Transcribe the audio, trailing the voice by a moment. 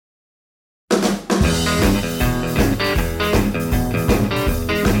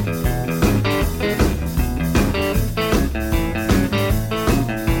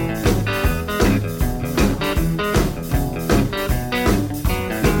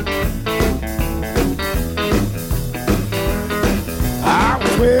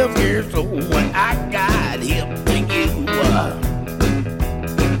years old when I got hip to you.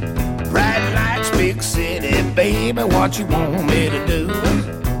 Bright lights, big city, baby, what you want me to do?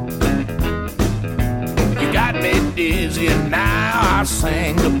 You got me dizzy and now I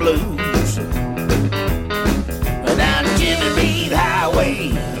sing the blues. Down Jimmy Reed Highway,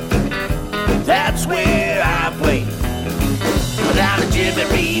 that's where I play. Down the Jimmy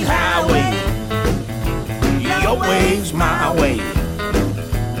Reed Highway, your way's my way.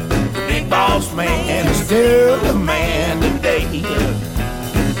 The big boss man is still the man today.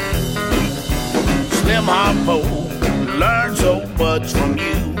 Slim Harpo learned so much from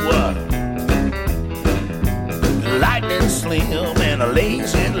you. Lightning Slim and a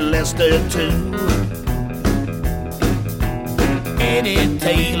lazy Lester too. Eddie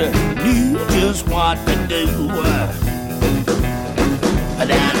Taylor knew just what to do.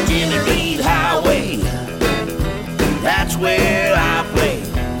 Down Jimmy Reed Highway, that's where I play.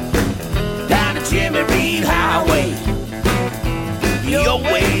 Down the Jimmy Reed Highway, your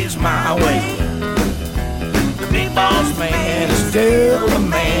way's my way. The big boss man is still the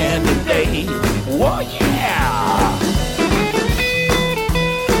man today. Whoa, yeah!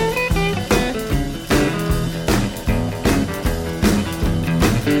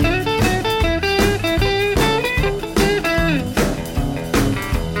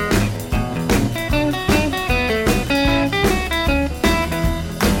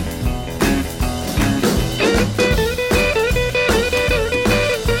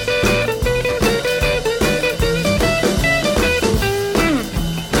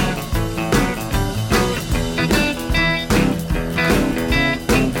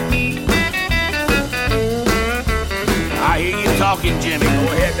 Jimmy, go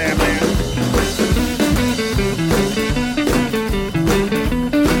ahead there, man.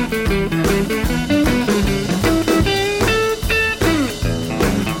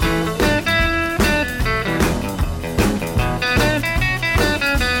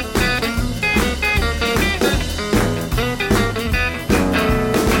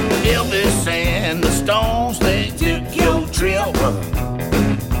 Elvis and the Stones, they took your trip.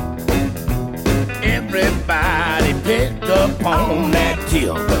 Everybody picked up on that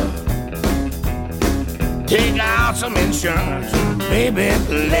tip. Take out some insurance, baby,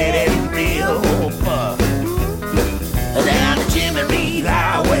 let it rip. Down the Jimmy Reed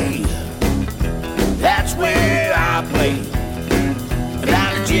Highway, that's where I play.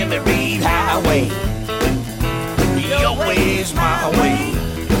 Down the Jimmy Reed Highway, your way's my way.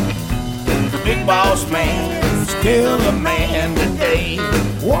 The big boss man, still a man today.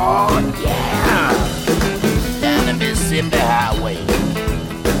 Whoa, yeah! Down the Mississippi Highway,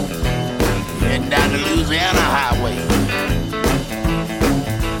 heading down the Louisiana Highway,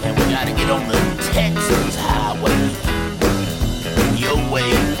 and we gotta get on the Texas Highway. Your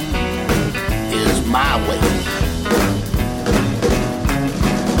way is my way.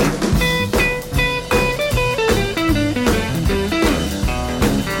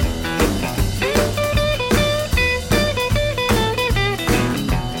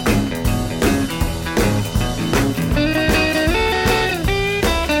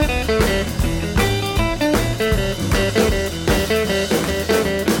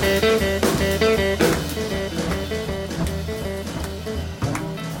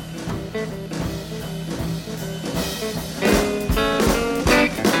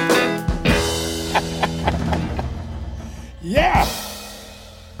 Yeah!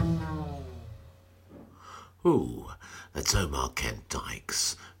 Ooh, that's Omar Kent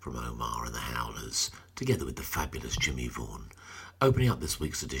Dykes from Omar and the Howlers, together with the fabulous Jimmy Vaughan, opening up this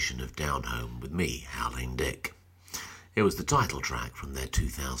week's edition of Down Home with me, Howling Dick. It was the title track from their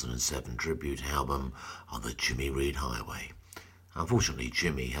 2007 tribute album On the Jimmy Reed Highway. Unfortunately,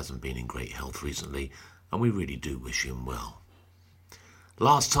 Jimmy hasn't been in great health recently, and we really do wish him well.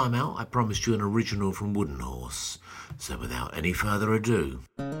 Last time out, I promised you an original from Wooden Horse, so without any further ado...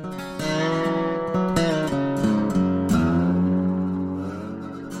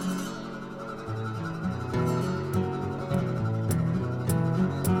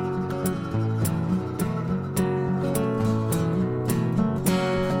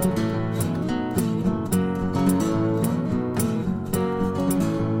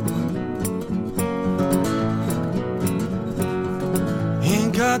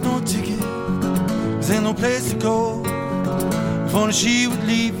 Got no ticket, 'cause ain't no place to go. If only she would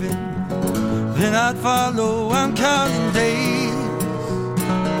leave it, then I'd follow. I'm counting days,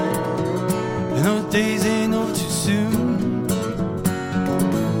 and those days ain't over too soon.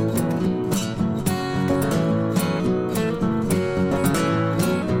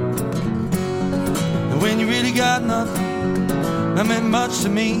 And when you really got nothing that meant much to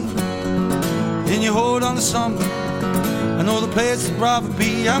me, and you hold on to something. I know the place is probably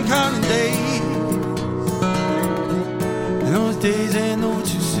be. I'm counting days, and those days ain't no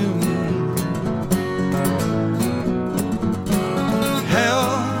too soon.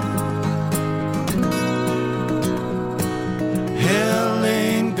 Hell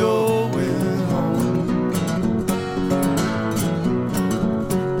ain't going home.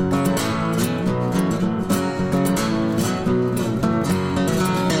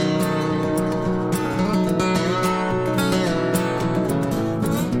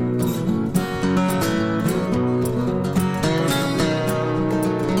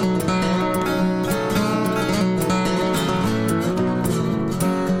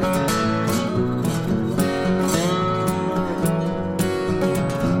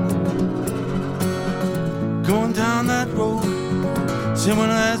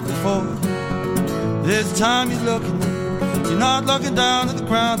 Similar as before, there's a time you're looking, you're not looking down at the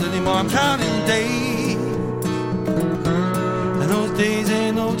ground anymore. I'm counting days, and those days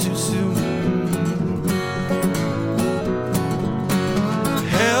ain't no too soon.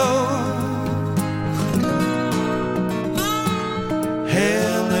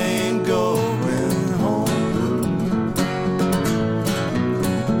 Hell ain't going home.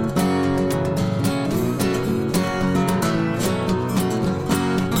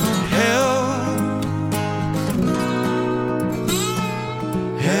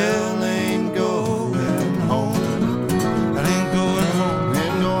 Hell ain't going home. I ain't going home.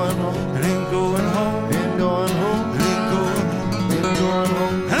 Ain't going home. I ain't going home. Ain't going home. I ain't going home. Ain't going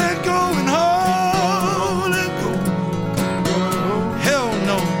home. I ain't going home. Ain't going home. Hell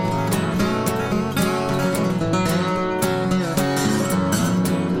no.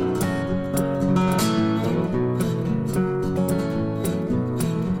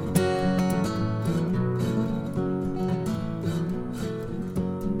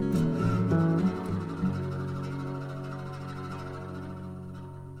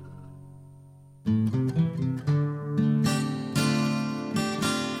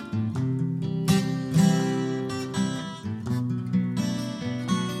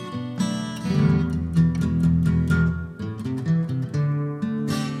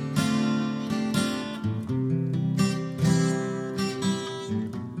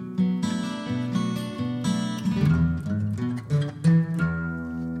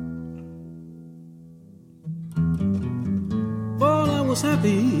 Was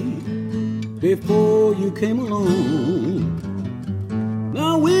happy before you came along.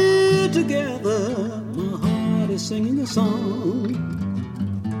 Now we're together, my heart is singing a song.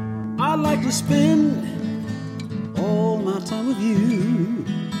 I'd like to spend all my time with you.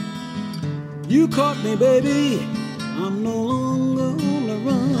 You caught me, baby, I'm no longer on the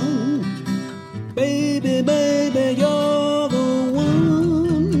run. Baby, baby, you're the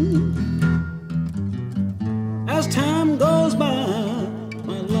one. As time goes by,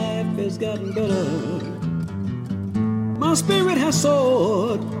 has gotten better. My spirit has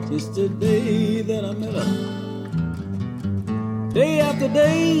soared since the day that I met her. Day after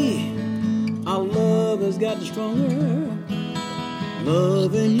day, our love has gotten stronger.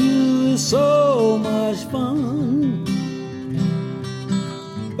 Loving you is so much fun.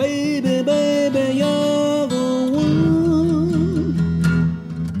 Baby, baby, you're the one.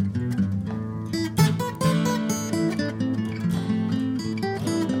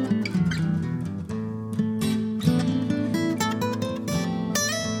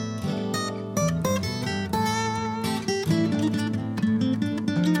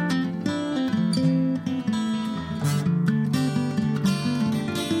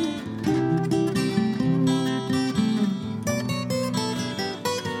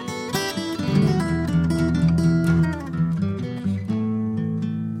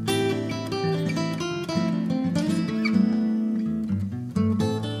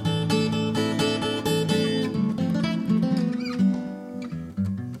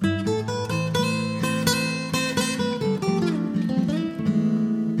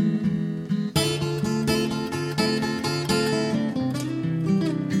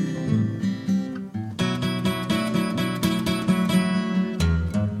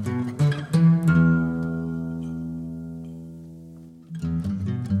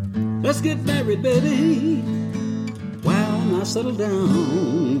 Let's get married, baby, while I settle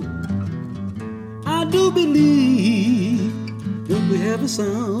down. I do believe if we have a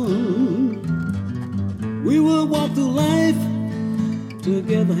sound, we will walk through life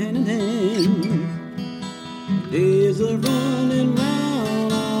together hand in hand. Days are running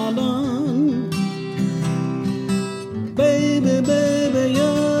round are done. Baby, baby,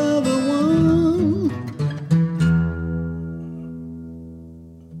 you're the one.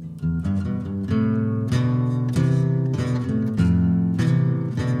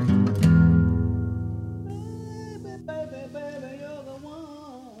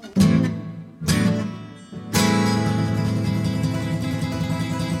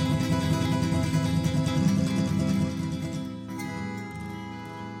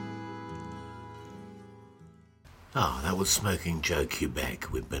 was Smoking Joe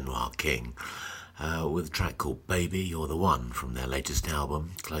Quebec with Benoit King, with a track called Baby, You're the One from their latest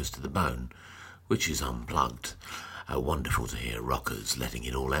album, Close to the Bone, which is unplugged. Wonderful to hear rockers letting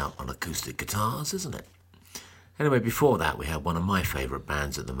it all out on acoustic guitars, isn't it? Anyway, before that we had one of my favourite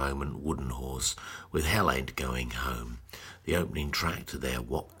bands at the moment, Wooden Horse, with Hell Ain't Going Home, the opening track to their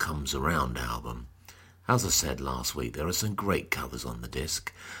What Comes Around album. As I said last week, there are some great covers on the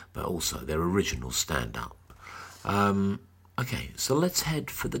disc, but also their original stand-up. Okay, so let's head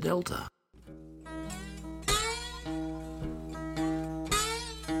for the Delta.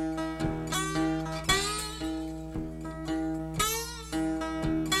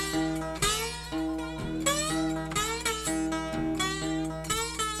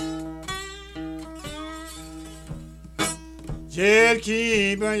 Just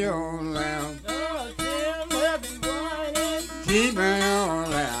keep on your lamp. Keep on your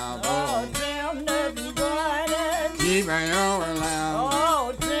lamp. Keep on your lamp.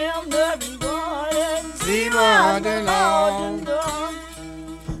 See what the Lord.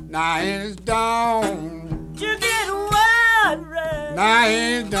 Now it's dawn. You get wild red. Now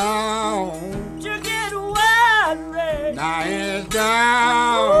it's dawn. You get wild red. Now it's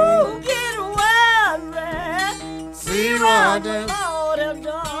dawn. Ooh, get wild red. See what the Lord have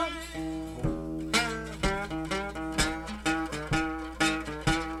done.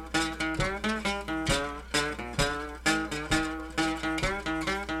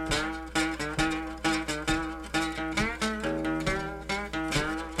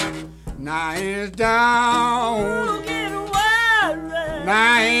 Now it's down. Ooh, get wild red.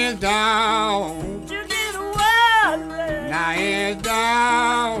 Now it's down. You get wild red. Now it's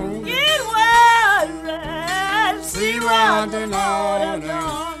down. Get wild red. See what the Lord have has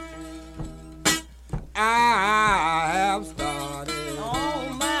done. I have started.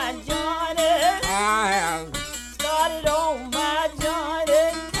 On my journey. I have. Started on my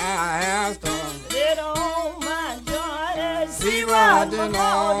journey. I have started. Get on my journey. See what the Lord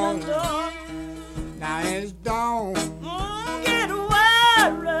has has done. Now it's dawn. Get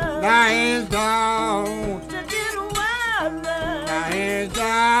wild red. Now it's dawn. To get wild red. Now it's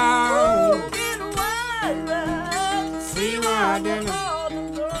down. Ooh, get wild red. See what the Lord. Lord has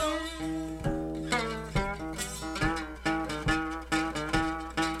done.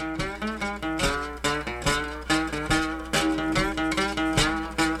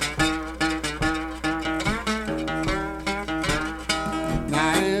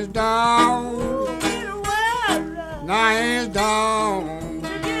 Now it's dawn. Ooh, get wild red. Now it's dawn. To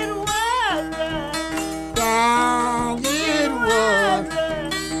get wild red. Down. Get Wild what?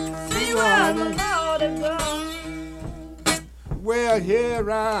 red. See What the what? Lord has done. Well, here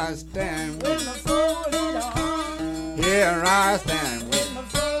I stand. With my folded arms. Here I stand. With my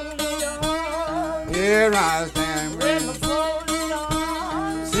folded arms. Here I stand. With my folded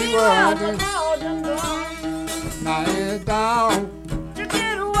arms. See See what what the the- Lord has done. Now it's down. To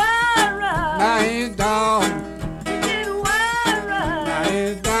get wild red. Now it's down. To get wild red. Now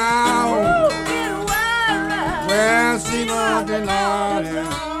it's down. Ooh, get wild red. Well, see what the Lord has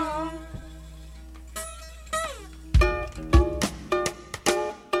done.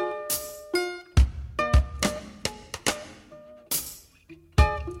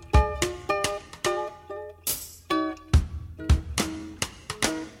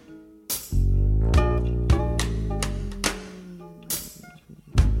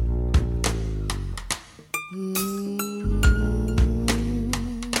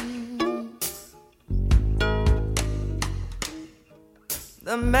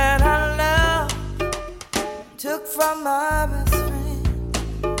 The man I love took from my best friend.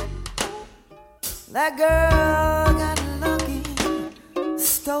 That girl got lucky,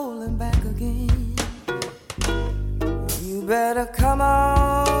 stolen back again. You better come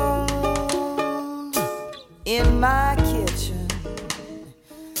on in my kitchen,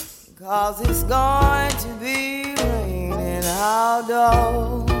 'cause it's going to be raining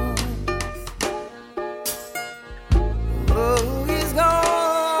outdoors. Oh, he's gone.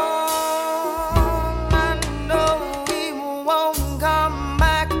 I know he won't come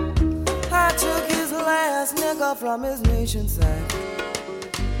back. I took his last nickel from his nation sack.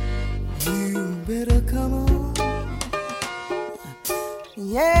 You better come on.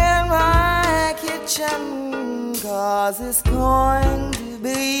 Yeah, in my kitchen, 'cause it's going to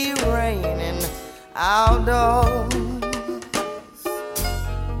be raining outdoors.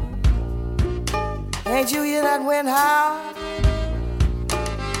 Can't you hear that wind howl?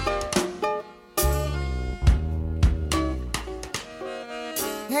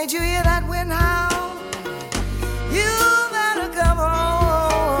 Can't you hear that wind howl? You better come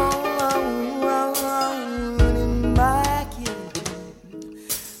on in my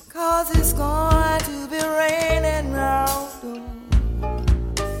 'cause it's going to be raining outdoors.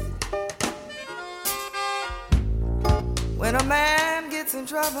 When a man gets in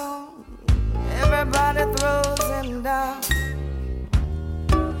trouble, everybody throws him down.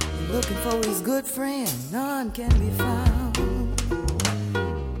 Looking for his good friend, none can be found.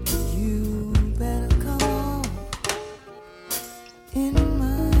 You better come on in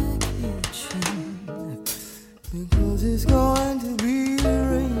my kitchen, because it's going to be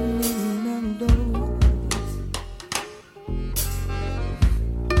raining outdoors.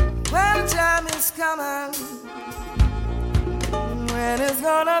 Well, the time is coming when it's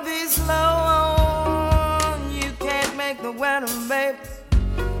gonna be slow. You can't make the weather, baby.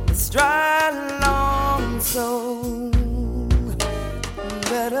 It's dry long, so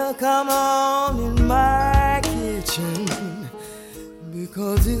better come on in my kitchen,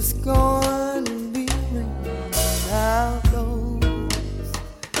 because it's going to be raining outdoors.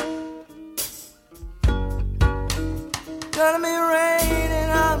 Gonna be raining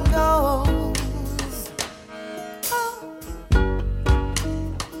outdoors. Oh,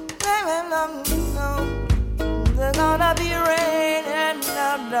 they're gonna be raining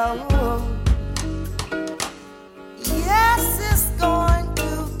outdoors. Yes, it's going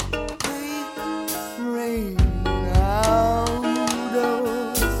to be raining outdoors.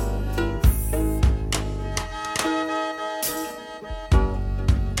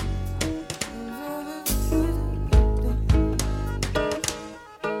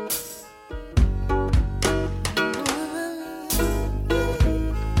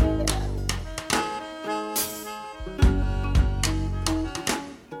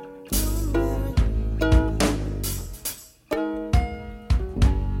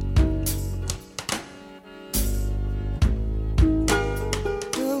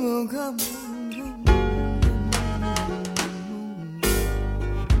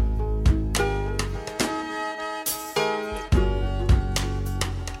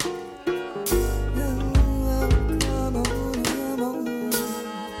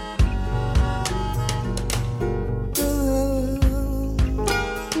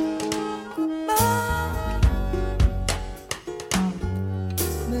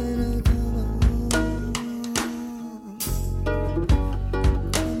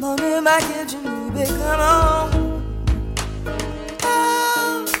 My kitchen, baby, come on.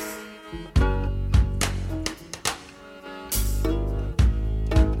 Oh.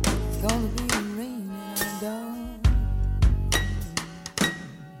 It's gonna be raining outdoors.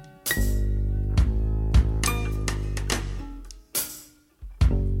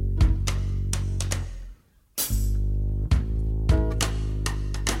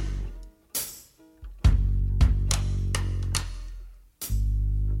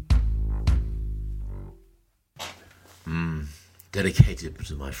 Dedicated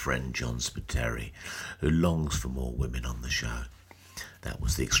to my friend John Spiteri, who longs for more women on the show. That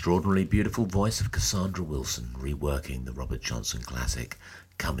was the extraordinarily beautiful voice of Cassandra Wilson reworking the Robert Johnson classic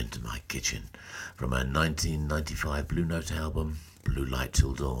Come Into My Kitchen from her 1995 Blue Note album Blue Light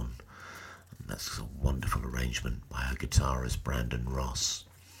Till Dawn. And that's a wonderful arrangement by her guitarist Brandon Ross.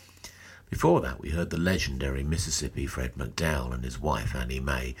 Before that, we heard the legendary Mississippi Fred McDowell and his wife Annie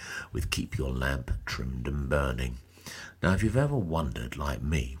Mae with Keep Your Lamp Trimmed and Burning. Now, if you've ever wondered, like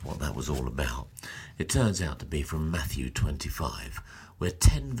me, what that was all about, it turns out to be from Matthew 25, where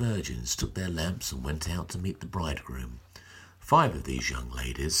 10 virgins took their lamps and went out to meet the bridegroom. 5 of these young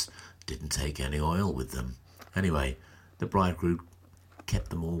ladies didn't take any oil with them. Anyway, the bridegroom kept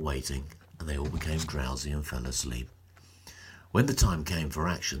them all waiting, and they all became drowsy and fell asleep. When the time came for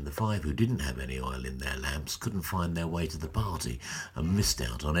action, the 5 who didn't have any oil in their lamps couldn't find their way to the party and missed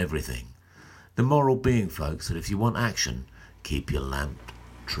out on everything. The moral being, folks, that if you want action, keep your lamp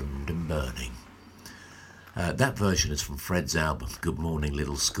trimmed and burning. That version is from Fred's album, Good Morning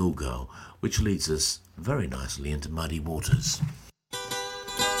Little Schoolgirl, which leads us very nicely into Muddy Waters.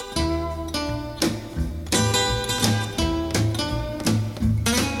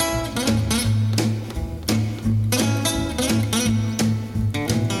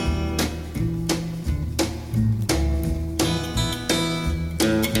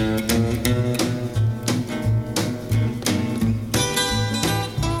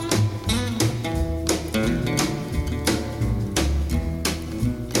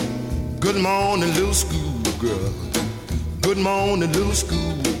 Good morning, little schoolgirl. Good morning, little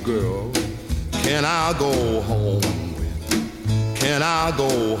schoolgirl. Can I go home with? Can I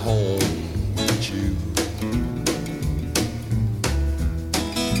go home with you?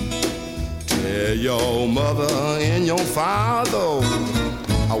 Tell your mother and your father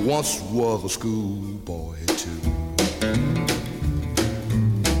I once was a schoolboy too.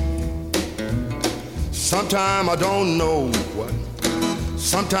 Sometime I don't know what.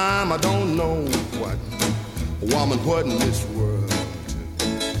 Sometime I don't know what. A woman, what in this world?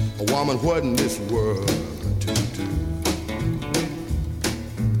 A woman, what in this world to do?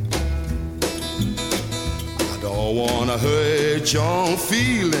 I don't wanna hurt your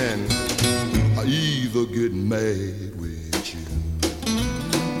feeling. I either get mad with you.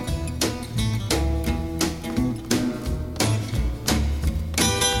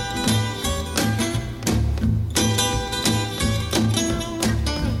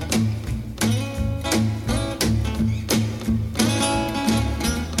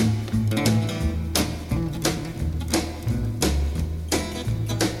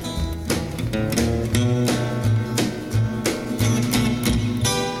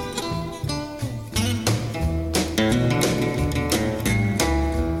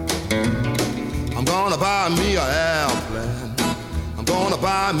 Buy me an airplane. I'm gonna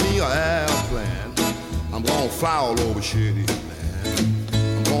buy me an airplane. I'm gonna fly all over shitty land.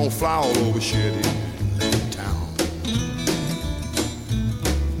 I'm gonna fly all over shitty town.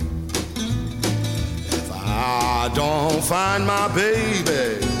 If I don't find my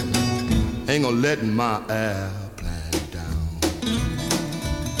baby, ain't gonna let my airplane down.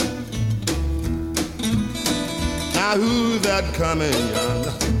 Now who's that coming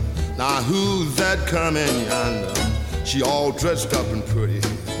yonder? Now who's that coming yonder? She all dressed up and pretty.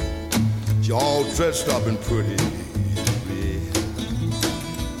 She all dressed up and pretty.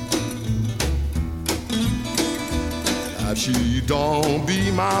 If she don't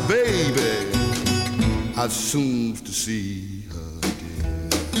be my baby, I'd soon to see her dead.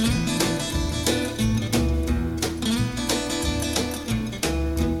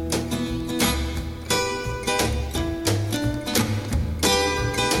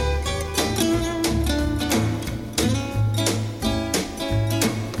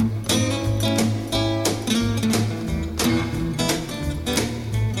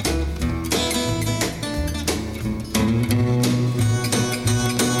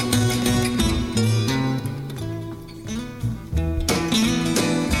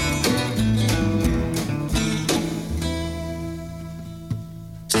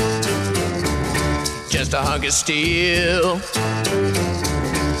 Just a hunk of steel,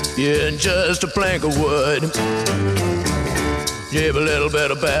 yeah, just a plank of wood. Give a little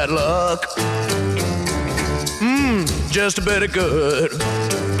bit of bad luck, just a bit of good.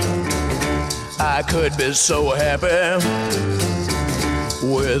 I could be so happy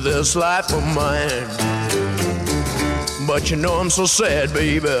with this life of mine, but you know I'm so sad,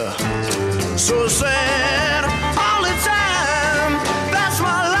 baby, so sad all the time. That's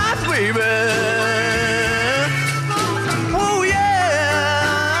my life, baby.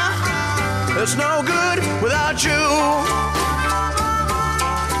 It's no good without you.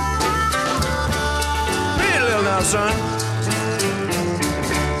 Beat a little now, son.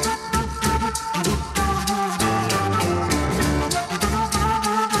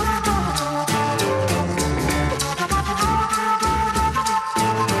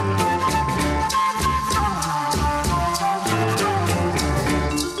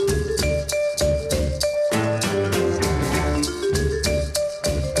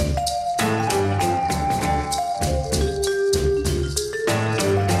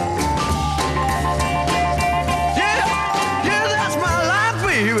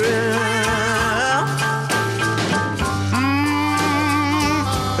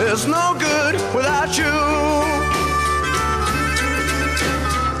 It's no good without you.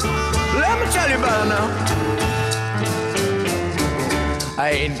 Let me tell you about it now. I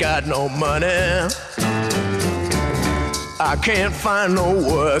ain't got no money. I can't find no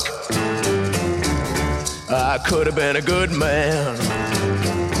work. I could have been a good man.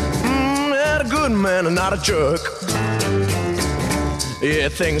 A good man and not a jerk. Yeah,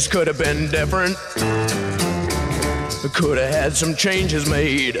 things could have been different. Could have had some changes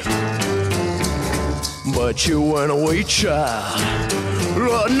made, but you went away, child.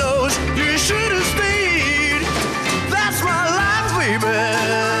 Lord knows you should have stayed. That's my life, baby.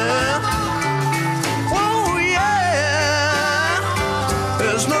 Oh yeah,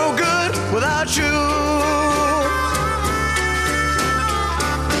 there's no good without you.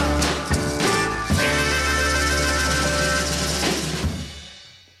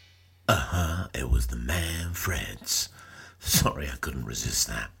 It was the Manfreds. Sorry, I couldn't resist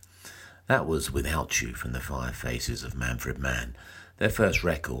that. That was Without You from the Five Faces of Manfred Mann, their first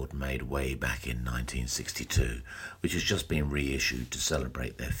record made way back in 1962, which has just been reissued to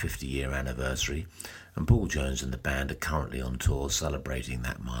celebrate their 50-year anniversary, and Paul Jones and the band are currently on tour celebrating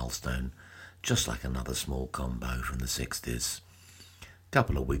that milestone, just like another small combo from the 60s.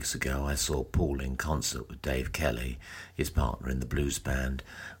 couple of weeks ago, I saw Paul in concert with Dave Kelly, his partner in the blues band,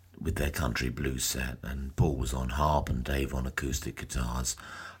 with their country blues set, and Paul was on harp and Dave on acoustic guitars.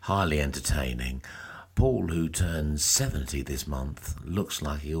 Highly entertaining. Paul, who turns 70 this month, looks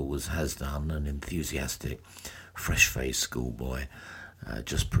like he always has done, an enthusiastic, fresh-faced schoolboy.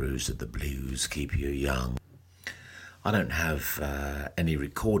 Just proves that the blues keep you young. I don't have any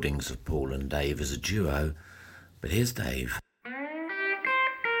recordings of Paul and Dave as a duo, but here's Dave.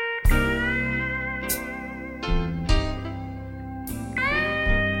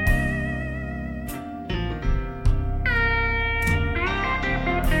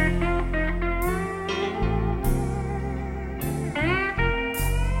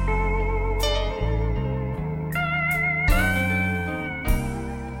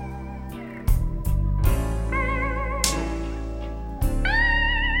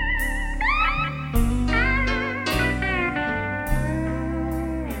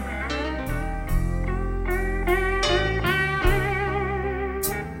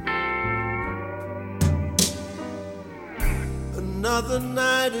 Another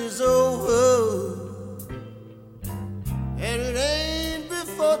night is over, and it ain't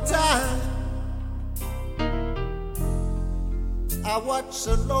before time. I watch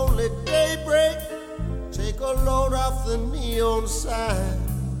the lonely daybreak take a load off the neon sign.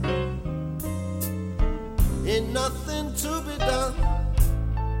 Ain't nothing to be done,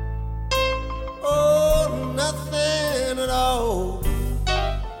 oh, nothing at all.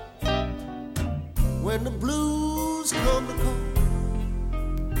 When the blues come to call,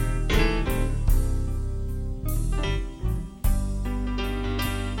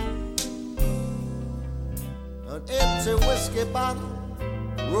 an empty whiskey bottle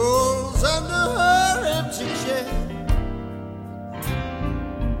rolls under her empty chair.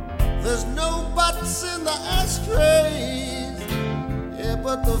 There's no butts in the ashtrays, yeah,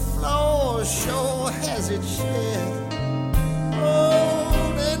 but the floor sure has its share.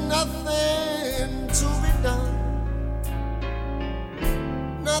 Oh, there's nothing to be done,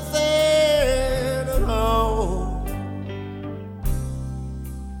 nothing at all.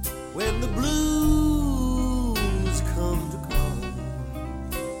 When the blues come to call,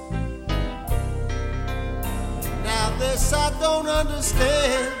 now this I don't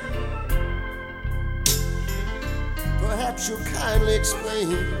understand. Perhaps you'll kindly explain.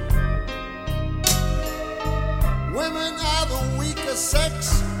 Women are the weaker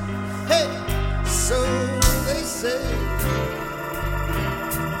sex, hey, so they say.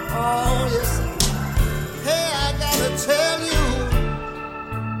 Oh yes, hey, I gotta tell you,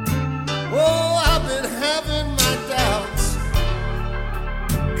 oh, I've been having my doubts,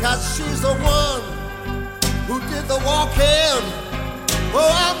 'cause she's the one who did the walking.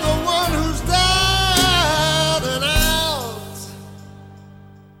 Oh, I'm the one who's down and out.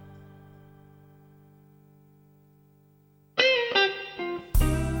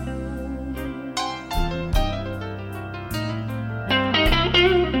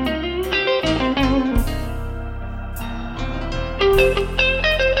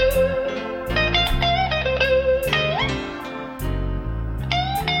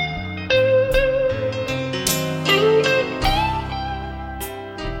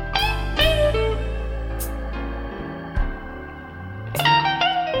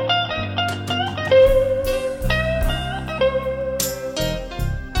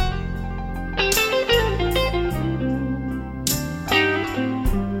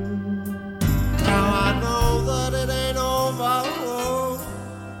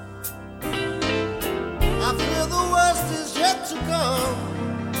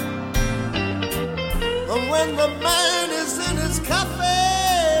 When the man is in his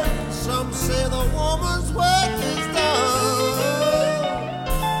coffin, some say the woman's work is done.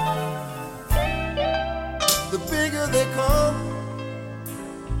 The bigger they come,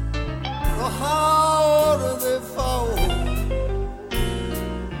 the harder they fall.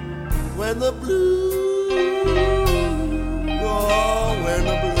 When the blues, oh, when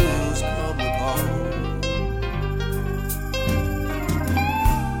the blues come to call.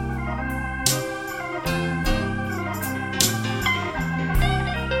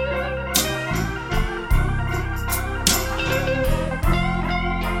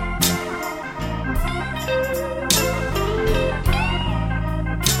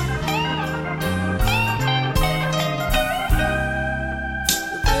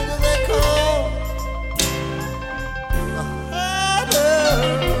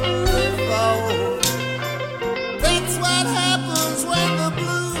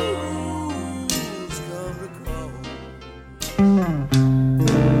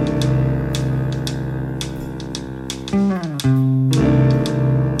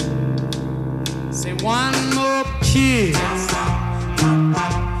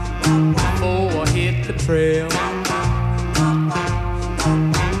 trail.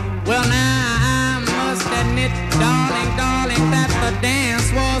 Well, now I must admit, darling, darling, that the dance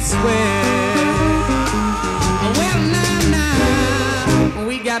was swell. Well, now,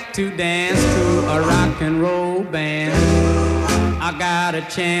 we got to dance to a rock and roll band. I got a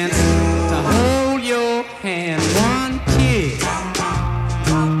chance to hold your hand. One kiss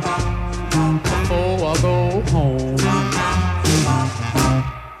before I go home.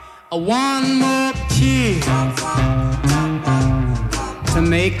 One more kiss to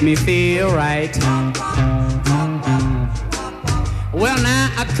make me feel right. Well, now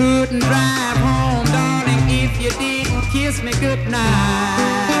I couldn't drive home, darling, if you didn't kiss me goodnight.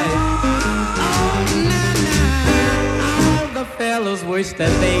 Oh, now, all the fellas wish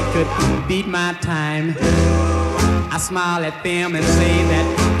that they could beat my time. I smile at them and say that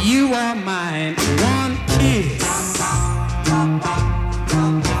you are mine. One kiss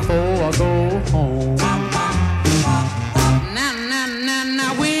before I go home.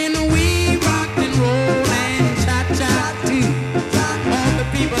 Now, when we rock and roll and cha-cha too, all the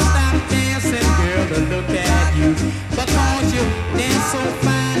people stop dancing, girl, to look at you, because you dance so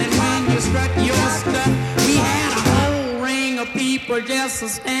fine, and when you struck your stuff, we had a whole ring of people just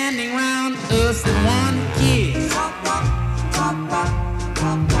standing round us, and one kiss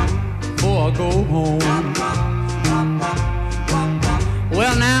before I go home.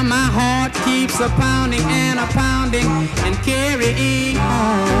 Well, now my heart keeps a pounding and a pounding and carrying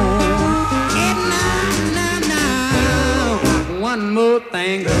on. And now, one more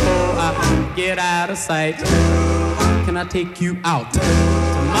thing before I get out of sight. Can I take you out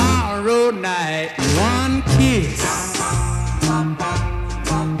tomorrow night? One kiss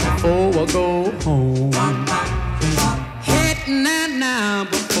before I go home. Hit now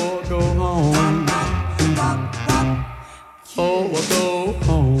before I go home. Before I go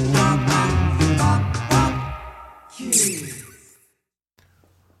home.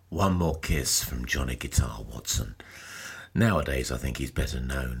 One More Kiss from Johnny Guitar Watson. Nowadays, I think he's better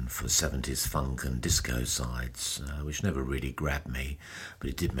known for 70s funk and disco sides, which never really grabbed me, but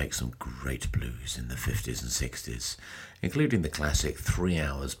he did make some great blues in the 50s and 60s, including the classic 3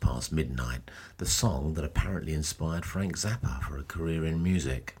 Hours Past Midnight, the song that apparently inspired Frank Zappa for a career in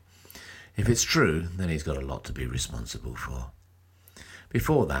music. If it's true, then he's got a lot to be responsible for.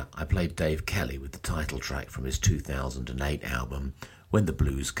 Before that, I played Dave Kelly with the title track from his 2008 album, When the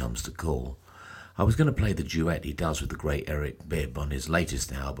Blues Comes to Call. I was going to play the duet he does with the great Eric Bibb on his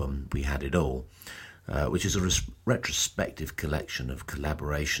latest album, We Had It All, which is a retrospective collection of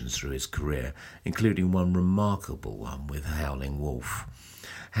collaborations through his career, including one remarkable one with Howling Wolf.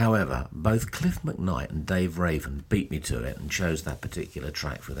 However, both Cliff McKnight and Dave Raven beat me to it and chose that particular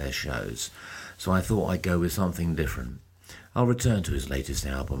track for their shows, so I thought I'd go with something different. I'll return to his latest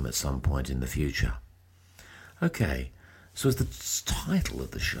album at some point in the future. Okay, so as the title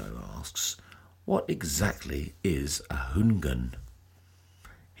of the show asks, what exactly is a hoongan?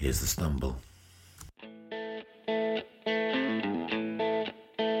 Here's the stumble.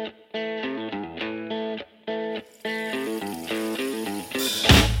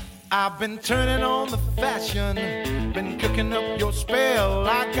 I've been turning on the fashion, been cooking up your spell.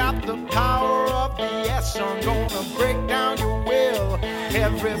 I got the power of the yes, I'm gonna break down your will.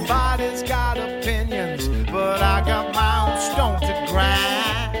 Everybody's got opinions, but I got my own stone to grind.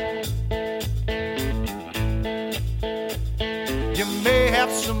 You may have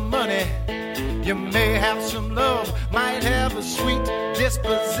some money, you may have some love, might have a sweet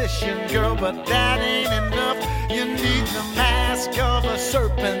disposition, girl, but that ain't enough. You need the mask of a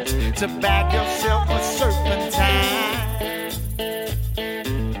serpent to back yourself with serpentine.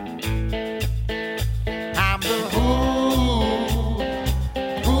 I'm the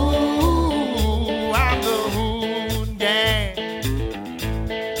I'm the hoon gang.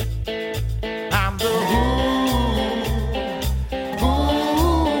 I'm the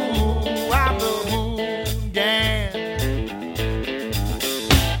I'm the hoon gang.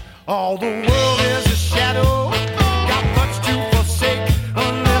 All the world is a shadow, got much to forsake,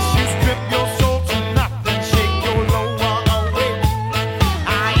 unless you strip your soul to nothing, shake your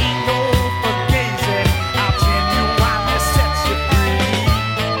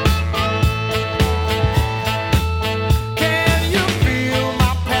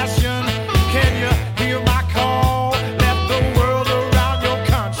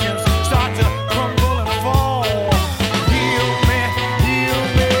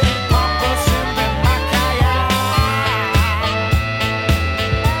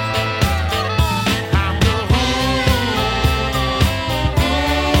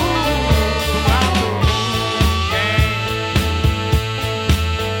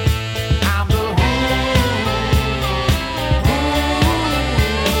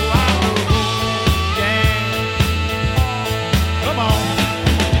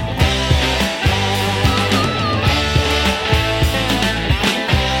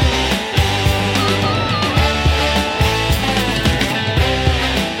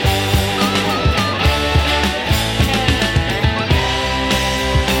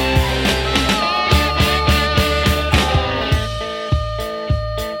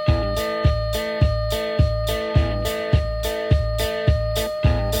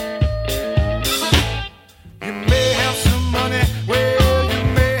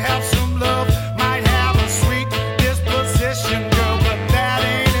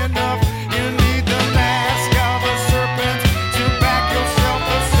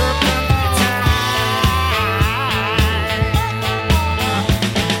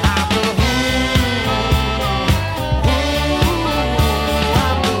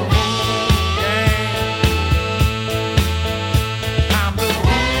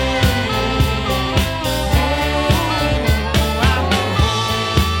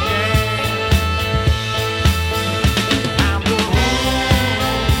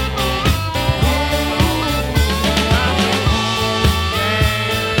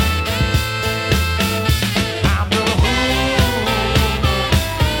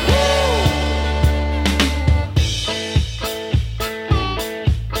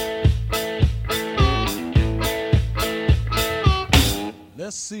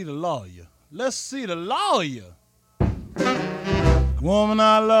see the lawyer. Let's see the lawyer. The woman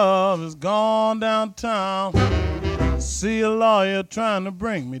I love is gone downtown. See a lawyer trying to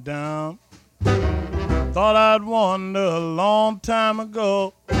bring me down. Thought I'd warned her a long time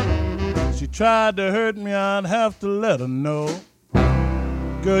ago. She tried to hurt me, I'd have to let her know.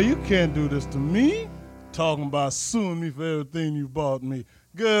 Girl, you can't do this to me. Talking about suing me for everything you bought me.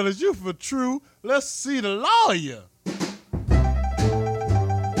 Girl, is you for true? Let's see the lawyer.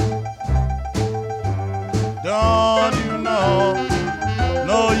 Don't you know,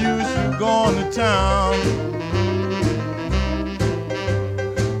 no use you going to town.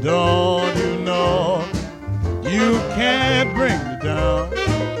 Don't you know, you can't bring me down.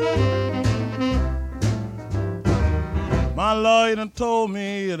 My lawyer done told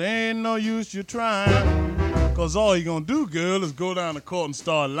me it ain't no use you trying, 'cause all you gonna do, girl, is go down to court and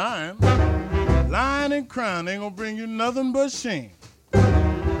start lying. Lying and crying ain't gonna bring you nothing but shame.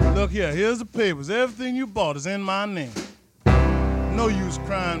 Look here, here's the papers. Everything you bought is in my name. No use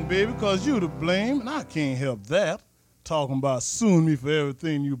crying, baby, 'cause you to blame, and I can't help that. Talking about suing me for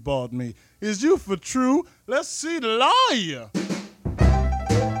everything you bought me. Is you for true? Let's see the lawyer.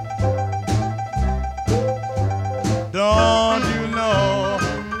 Don't you know,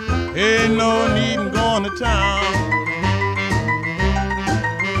 ain't no need in going to town.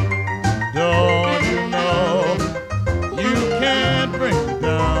 Don't you know, you can't bring me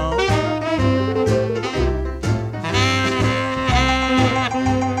down.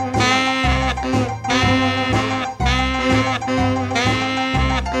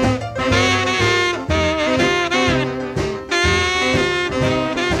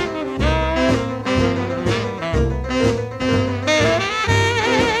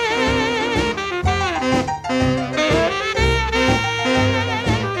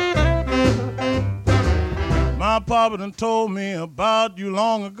 My papa done told me about you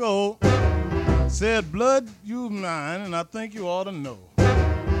long ago. Said, blood, you mine, and I think you ought to know.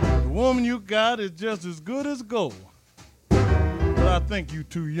 The woman you got is just as good as gold. But I think you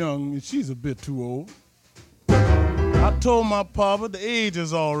too young, and she's a bit too old. I told my papa the age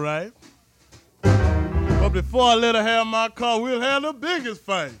is all right. But before I let her have my car, we'll have the biggest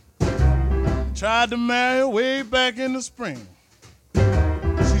fight. Tried to marry her way back in the spring.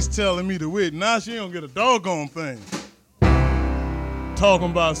 She's telling me to wait. Now she ain't gonna get a doggone thing.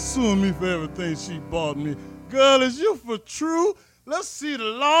 Talking about suing me for everything she bought me. Girl, is you for true? Let's see the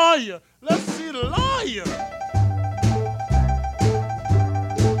lawyer. Let's see the lawyer.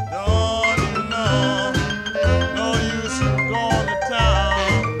 Don't you know, no use in going to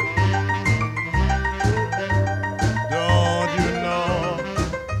town. Don't you know,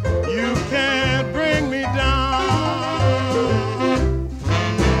 you can't bring me down.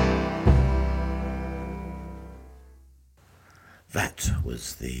 That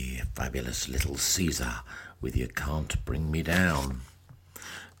was the fabulous Little Caesar with You Can't Bring Me Down.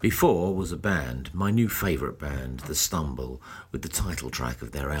 Before was a band, my new favourite band, The Stumble, with the title track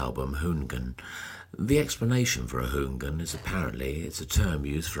of their album Hoongan. The explanation for a Hoongan is apparently it's a term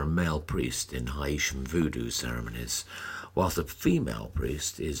used for a male priest in Haitian voodoo ceremonies, whilst a female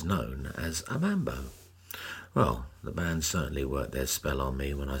priest is known as a mambo. Well, the band certainly worked their spell on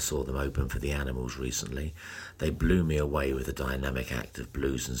me when I saw them open for the Animals recently. They blew me away with a dynamic act of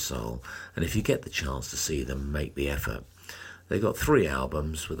blues and soul, and if you get the chance to see them, make the effort. They got 3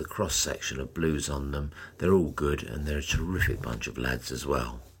 albums with a cross-section of blues on them. They're all good, and they're a terrific bunch of lads as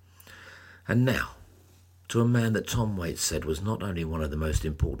well. And now, to a man that Tom Waits said was not only one of the most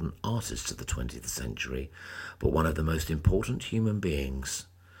important artists of the 20th century, but one of the most important human beings.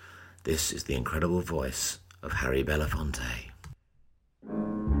 This is the incredible voice of Harry Belafonte.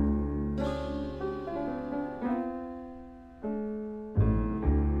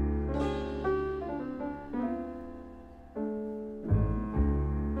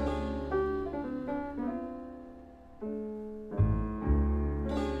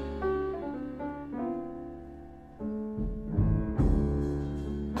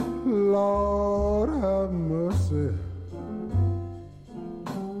 Lord have mercy.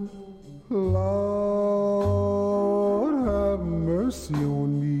 Lord have mercy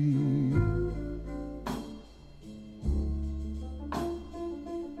on me.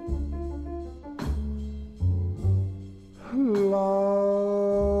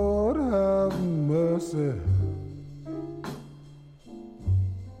 Lord have mercy.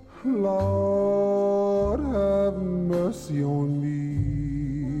 Lord have mercy on me.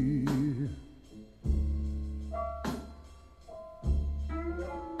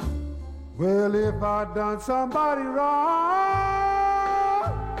 Well, if I done somebody wrong,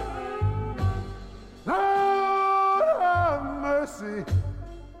 Lord have mercy.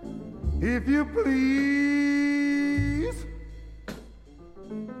 if you please.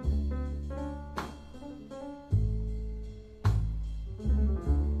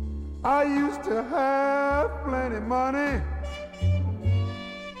 I used to have plenty money,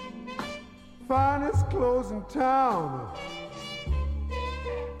 finest clothes in town.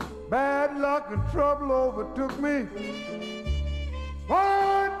 Bad luck and trouble overtook me.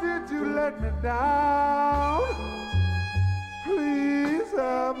 Why did you let me down? Please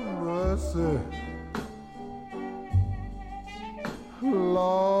have mercy.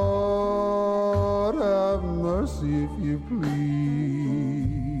 Lord, have mercy if you please.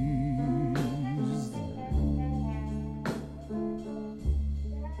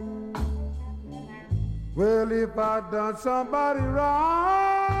 Well, if I done somebody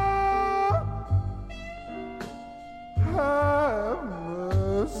wrong, have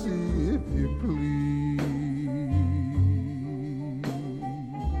mercy if you please.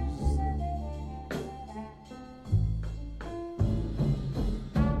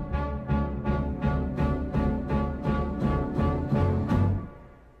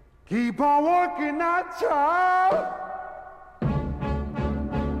 Keep on working that child.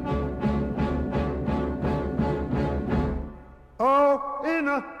 Oh, in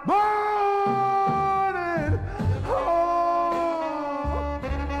the morning. Oh.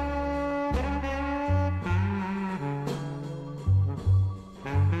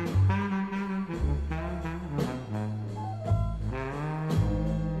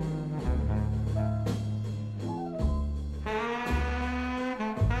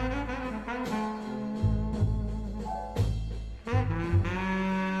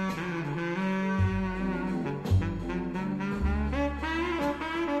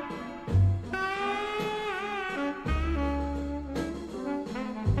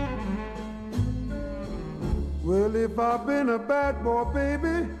 Well, if I've been a bad boy,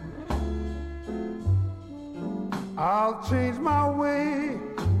 baby, I'll change my way.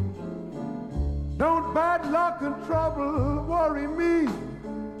 Don't bad luck and trouble worry me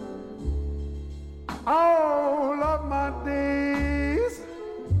all of my days.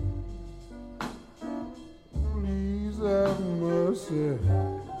 Please have mercy.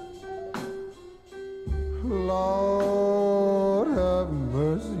 Lord, have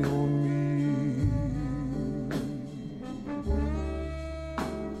mercy on me.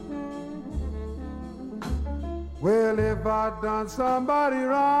 Well, if I done somebody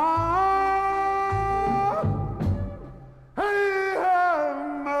wrong, hey, have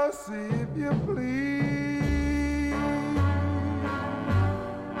mercy if you please.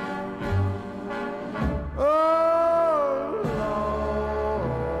 Oh, Lord.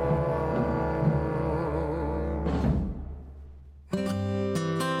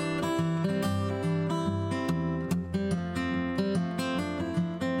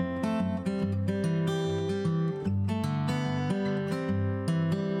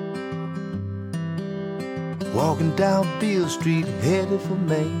 Walking down Beale Street, headed for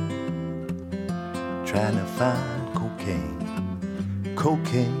Maine, trying to find cocaine.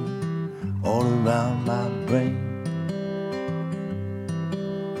 Cocaine all around my brain.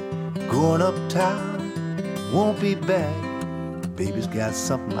 Going uptown won't be bad. Baby's got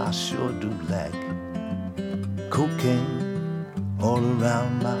something I sure do like. Cocaine all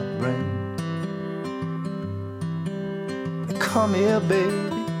around my brain. Come here,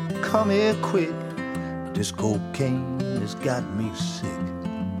 baby, come here quick. This cocaine has got me sick.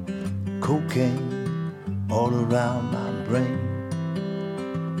 Cocaine all around my brain.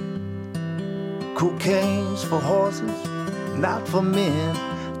 Cocaine's for horses, not for men.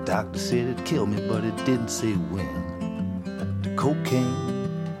 Doctor said it'd kill me, but it didn't say when. The cocaine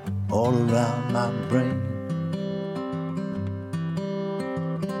all around my brain.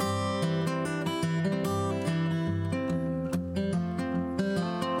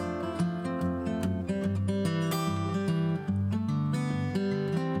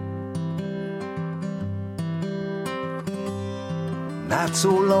 Not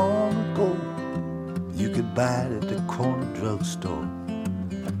so long ago, you could buy it at the corner drugstore.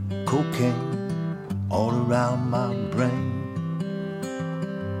 Cocaine all around my brain.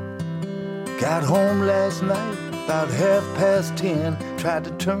 Got home last night about 10:30. Tried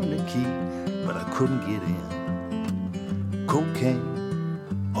to turn the key, but I couldn't get in. Cocaine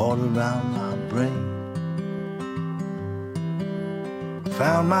all around my brain.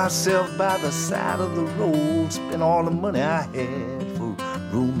 Found myself by the side of the road, spent all the money I had for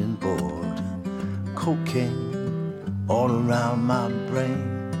room and board. Cocaine all around my brain.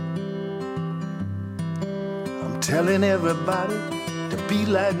 I'm telling everybody to be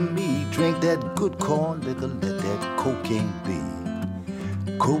like me, drink that good corn liquor, let that cocaine be.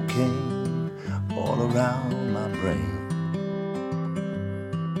 Cocaine all around my brain.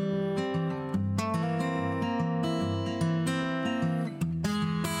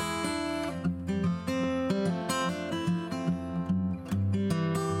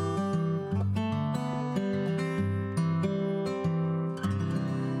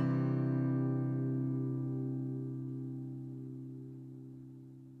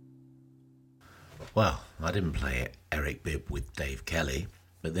 Well, I didn't play Eric Bibb with Dave Kelly,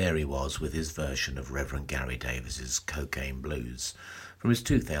 but there he was with his version of Reverend Gary Davis's Cocaine Blues from his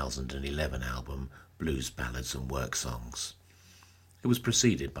 2011 album Blues Ballads and Work Songs. It was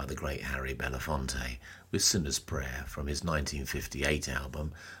preceded by the great Harry Belafonte with Sinner's Prayer from his 1958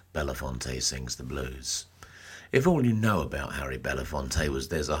 album Belafonte Sings the Blues. If all you know about Harry Belafonte was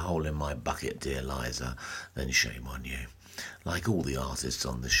 "There's a hole in my bucket, dear Liza," then shame on you. Like all the artists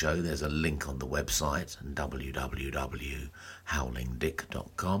on the show, there's a link on the website,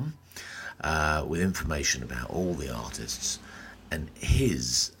 www.howlingdick.com, with information about all the artists. And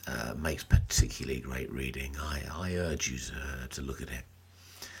his makes particularly great reading. I urge you to look at it.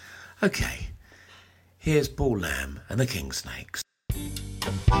 Okay, here's Paul Lamb and the King Snakes.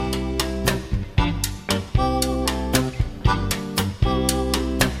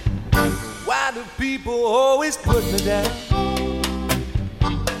 Why do people always put me down?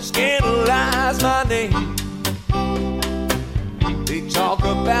 Scandalize my name. They talk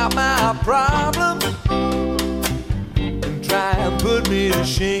about my problems and try and put me to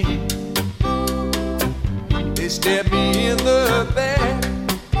shame. They step me in the back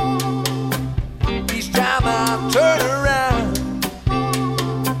each time I turn around.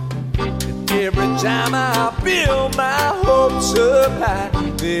 And every time I build my hopes up high,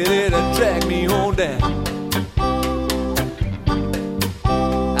 it attract me on down.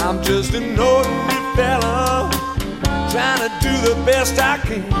 I'm just an ordinary fella trying to do the best I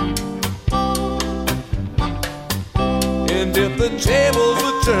can. And if the tables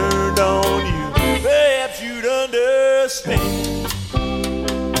were turned on you, perhaps you'd understand.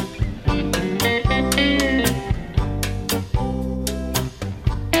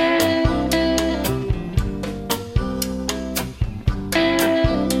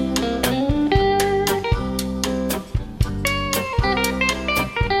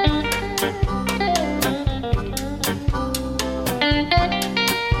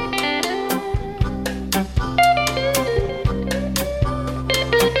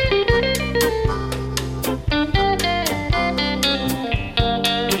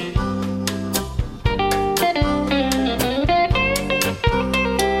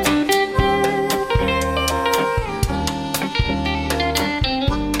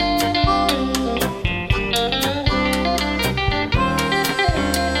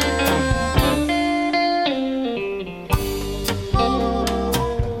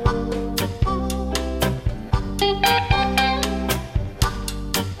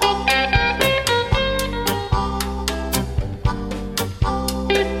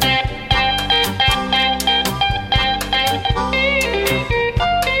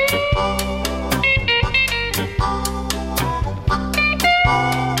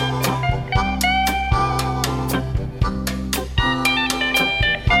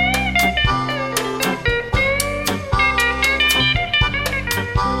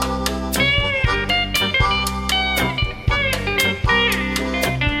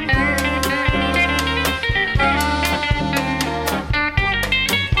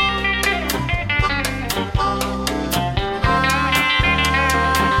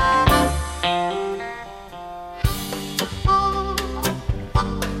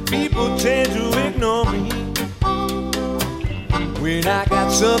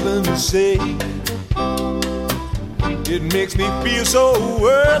 Something to say. It makes me feel so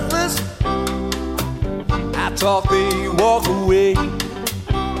worthless. I talk, they walk away.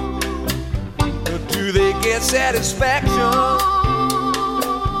 But do they get satisfaction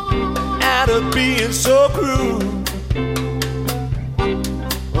out of being so cruel?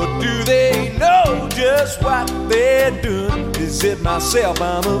 Or do they know just what they're doing? Is it myself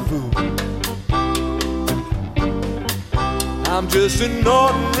I'm a fool? I'm just an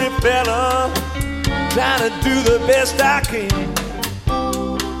ordinary fella trying to do the best I can.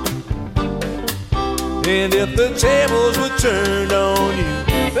 And if the tables were turned on you,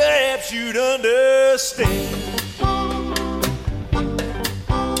 perhaps you'd understand.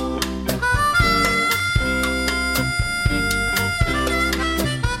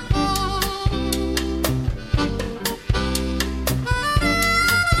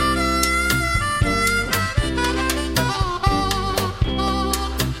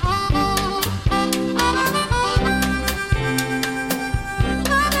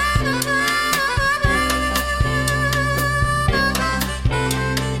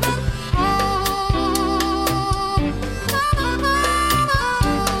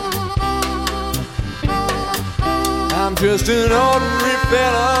 just an ordinary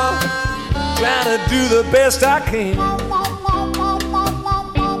fella trying to do the best I can.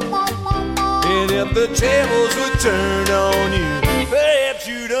 And if the tables would turn on you, perhaps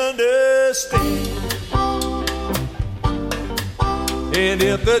you'd understand. And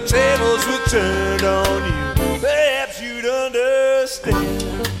if the tables would turn on you, perhaps you'd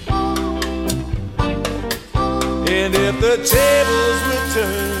understand. And if the tables would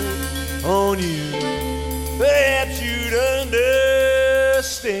turn on you, perhaps you'd understand.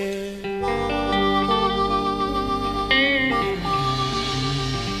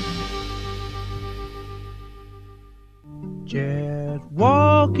 Just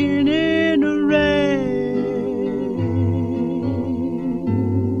walking in the rain,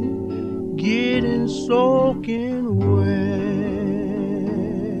 getting soaking wet,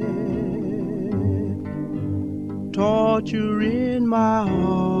 torture in my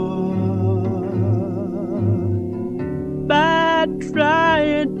heart by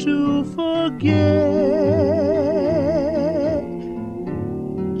trying to forget.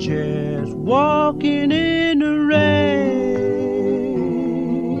 Just walking in the rain,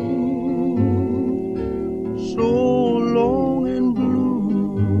 so long and blue,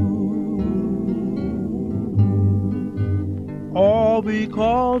 all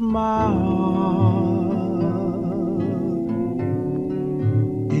because my heart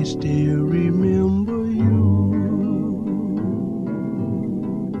it still remember you.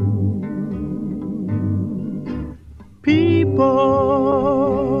 People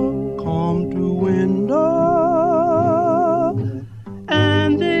come to window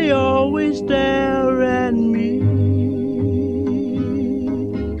and they always stare at me,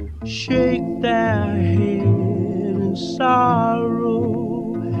 shake their head in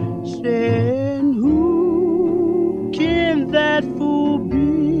sorrow, saying, who can that fool be?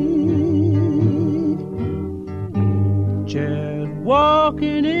 Just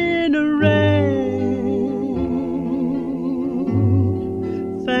walking in the rain,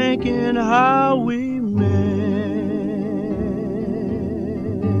 thinking how we met,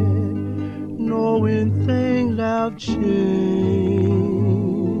 knowing things have changed.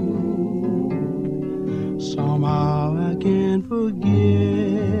 Somehow I can't forget.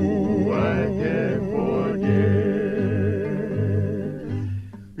 I can't forget.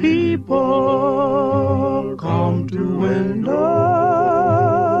 People come to window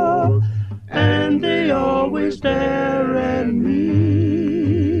and they always stare at me,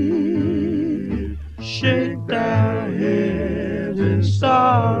 shake their heads in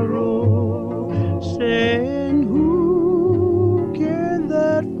sorrow, saying, who can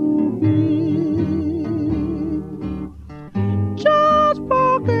that fool be? Just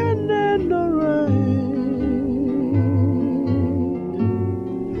walking in the rain,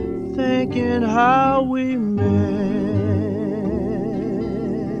 thinking how we met,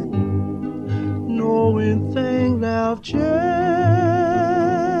 knowing things have changed.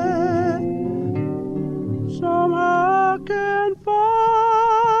 Somehow I can forget.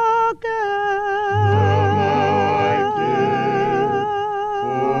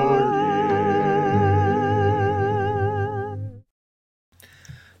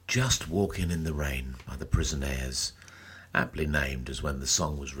 Just Walking in the Rain by the Prisonaires, aptly named as when the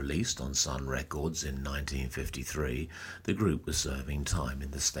song was released on Sun Records in 1953, the group was serving time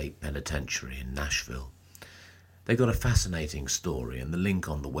in the state penitentiary in Nashville. They got a fascinating story, and the link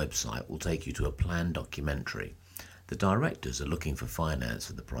on the website will take you to a planned documentary. The directors are looking for finance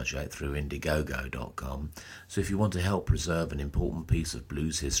for the project through Indiegogo.com, so if you want to help preserve an important piece of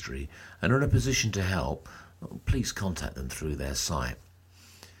blues history and are in a position to help, please contact them through their site.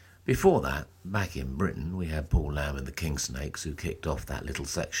 Before that, back in Britain, we had Paul Lamb and the Kingsnakes, who kicked off that little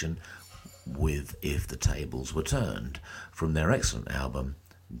section with If the Tables Were Turned, from their excellent album,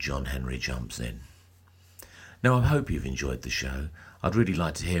 John Henry Jumps In. Now, I hope you've enjoyed the show. I'd really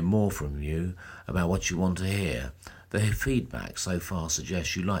like to hear more from you about what you want to hear. The feedback so far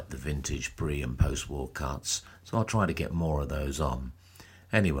suggests you like the vintage pre- and post-war cuts, so I'll try to get more of those on.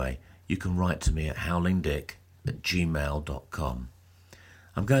 Anyway, you can write to me at howlingdick@gmail.com.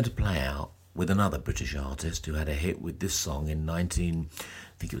 I'm going to play out with another British artist who had a hit with this song in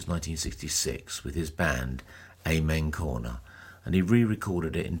 1966 with his band Amen Corner, and he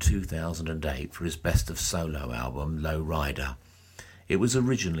re-recorded it in 2008 for his Best of Solo album Low Rider. It was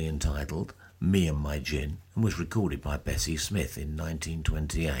originally entitled Me and My Gin and was recorded by Bessie Smith in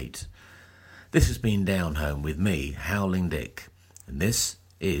 1928. This has been Down Home with me, Howling Dick, and this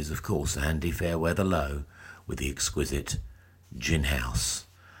is, of course, Andy Fairweather Low with the exquisite Gin House.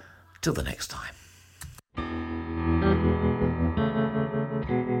 Till the next time.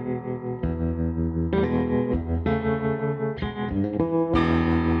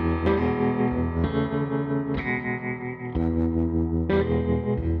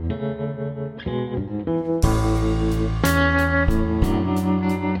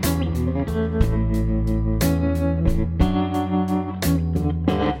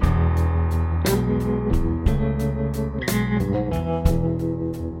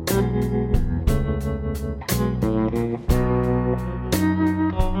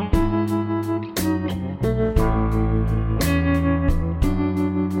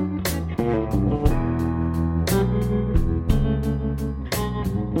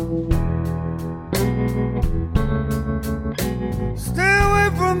 Stay away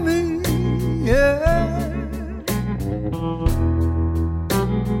from me, yeah.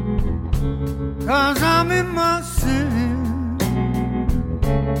 'Cause I'm in my sin.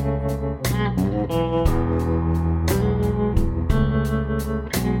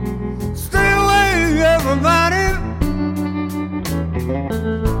 Stay away, everybody.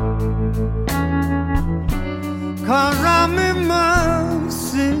 'Cause I'm in my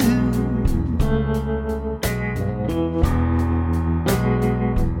sin.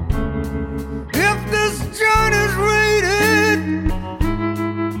 If this journey's rated,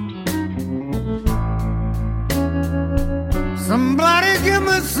 somebody give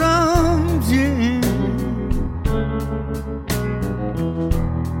me some gin.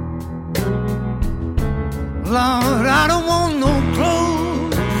 Lord, I don't want no clothes.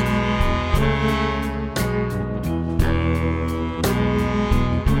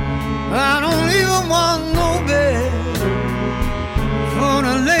 I don't even want no bed for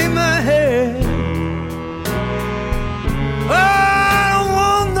to lay my head. I don't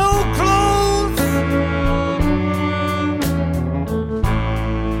want no clothes.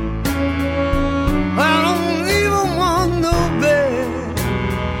 I don't even want no bed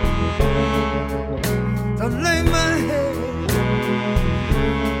to lay my head.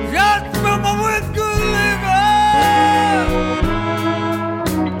 Just remember with good liquor.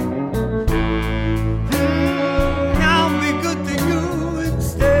 I'll be good to you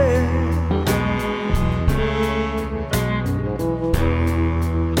instead.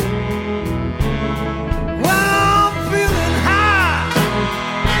 Well, I'm feeling high.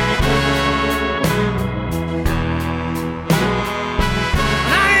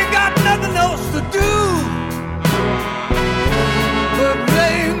 And I ain't got nothing else to do but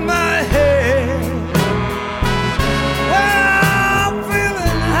lay my head. Well, I'm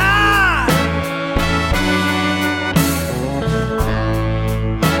feeling high.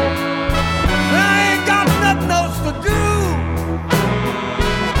 And I ain't got nothing else to do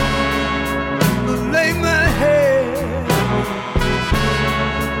but lay my head.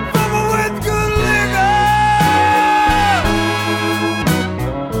 Mama with good liquor.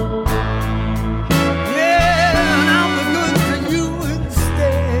 Yeah, and I'll be good to you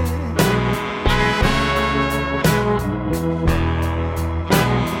instead.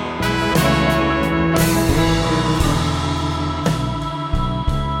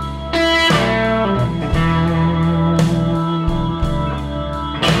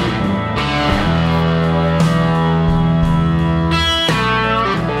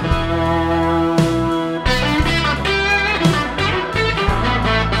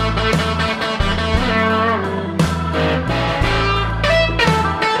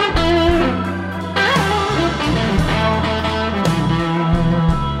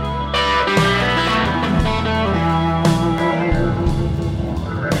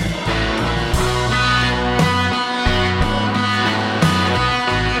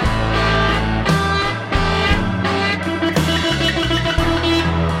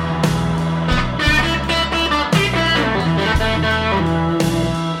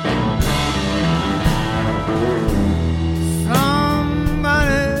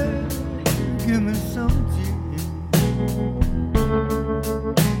 Somebody give me some gin.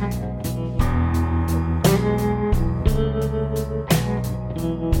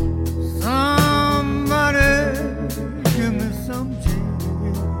 Somebody give me some gin.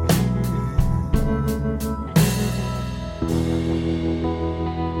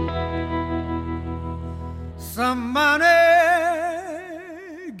 Somebody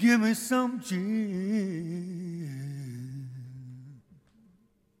give me some gin.